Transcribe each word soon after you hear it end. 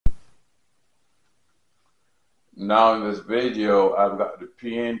Now in this video, I've got the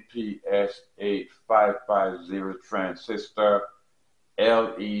PNP S8550 transistor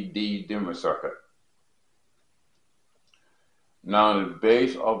LED dimmer circuit. Now in the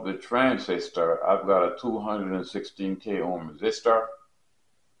base of the transistor, I've got a 216K ohm resistor.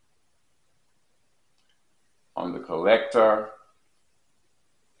 On the collector,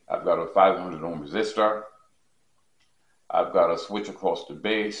 I've got a 500 ohm resistor. I've got a switch across the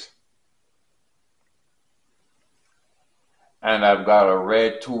base. And I've got a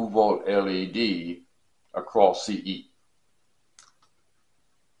red 2-volt LED across CE.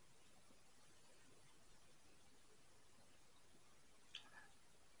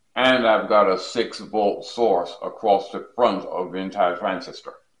 And I've got a 6-volt source across the front of the entire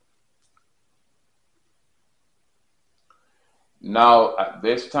transistor. Now at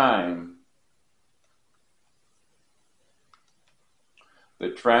this time, the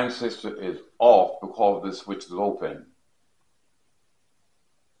transistor is off because the switch is open,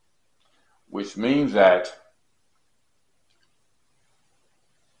 which means that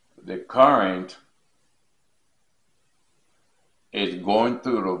the current is going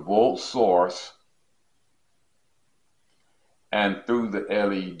through the volt source and through the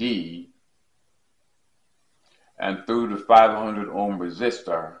LED and through the 500 ohm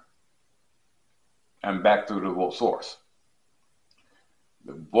resistor and back through the volt source.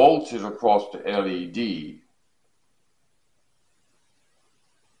 The voltage across the LED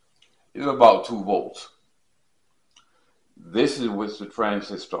is about 2 volts. This is with the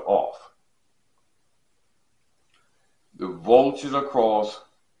transistor off. The voltage across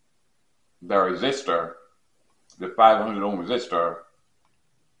the resistor, the 500 ohm resistor,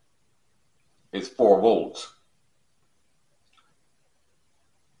 is 4 volts.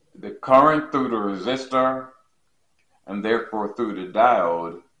 The current through the resistor and therefore through the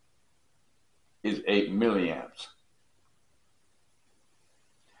diode is 8 milliamps.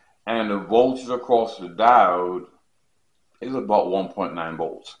 And the voltage across the diode is about 1.9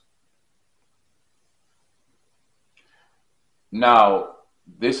 volts. Now,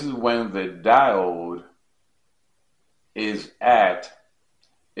 this is when the diode is at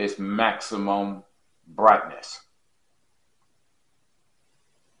its maximum brightness.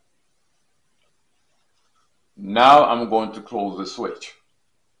 Now I'm going to close the switch.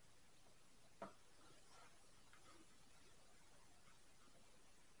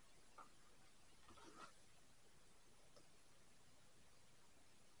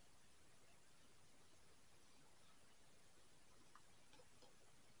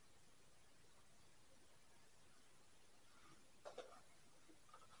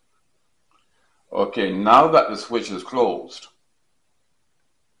 Okay, now that the switch is closed,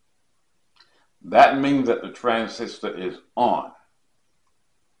 that means that the transistor is on.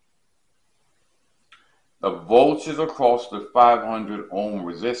 The voltage across the 500 ohm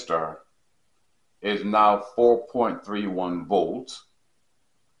resistor is now 4.31 volts.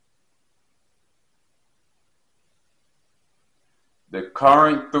 The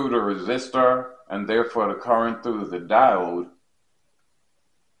current through the resistor and therefore the current through the diode,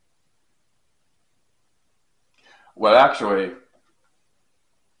 well, actually,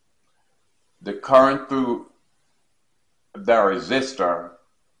 the current through the resistor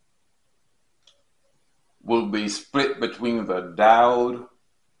will be split between the diode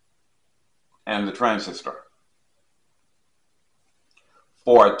and the transistor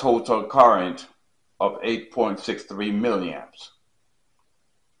for a total current of 8.63 milliamps.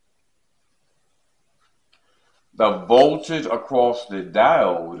 The voltage across the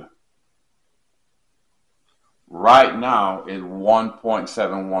diode right now is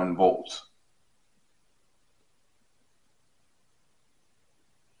 1.71 volts.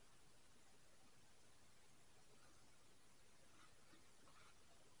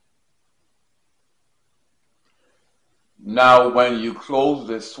 Now, when you close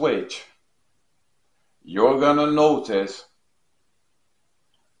this switch, you're going to notice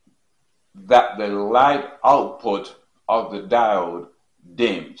that the light output of the diode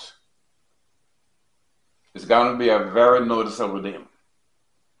dims. It's going to be a very noticeable dim.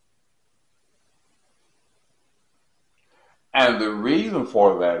 And the reason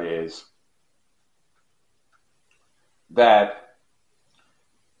for that is that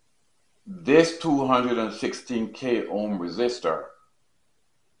this 216K ohm resistor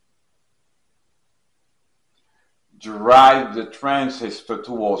drives the transistor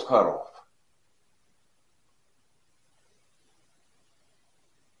towards cutoff.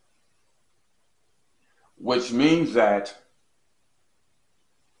 Which means that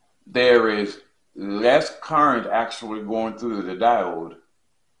there is less current actually going through the diode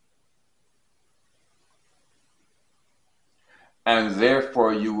and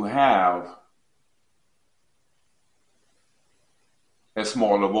therefore you have a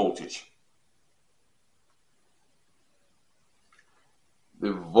smaller voltage.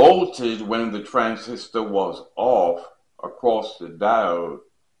 The voltage when the transistor was off across the diode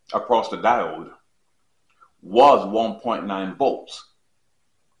was 1.9 volts.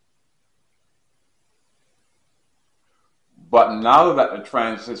 But now that the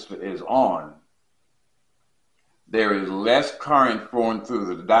transistor is on, there is less current flowing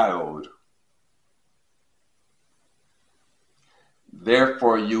through the diode.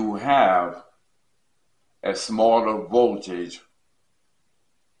 Therefore, you have a smaller voltage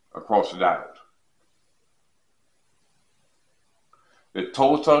across the diode. The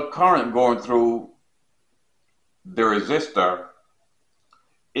total current going through the resistor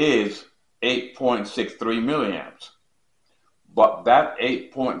is 8.63 milliamps. But that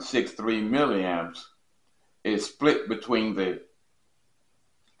 8.63 milliamps is split between the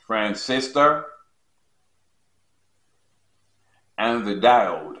transistor and the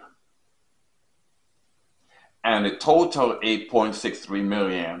diode. And the total 8.63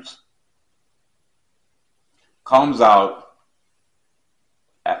 milliamps comes out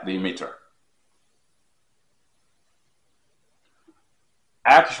at the emitter.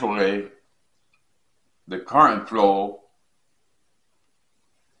 Actually, the current flow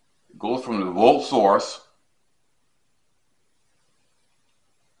goes from the volt source.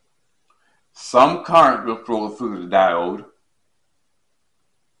 Some current will flow through the diode.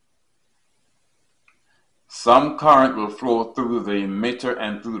 Some current will flow through the emitter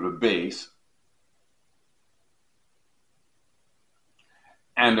and through the base.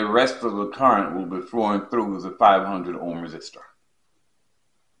 And the rest of the current will be flowing through the 500 ohm resistor.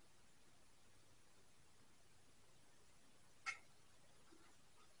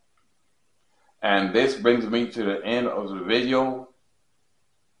 And this brings me to the end of the video.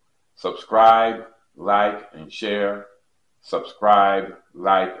 Subscribe, like, and share. Subscribe,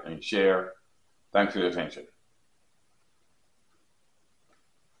 like, and share. Thanks for your attention.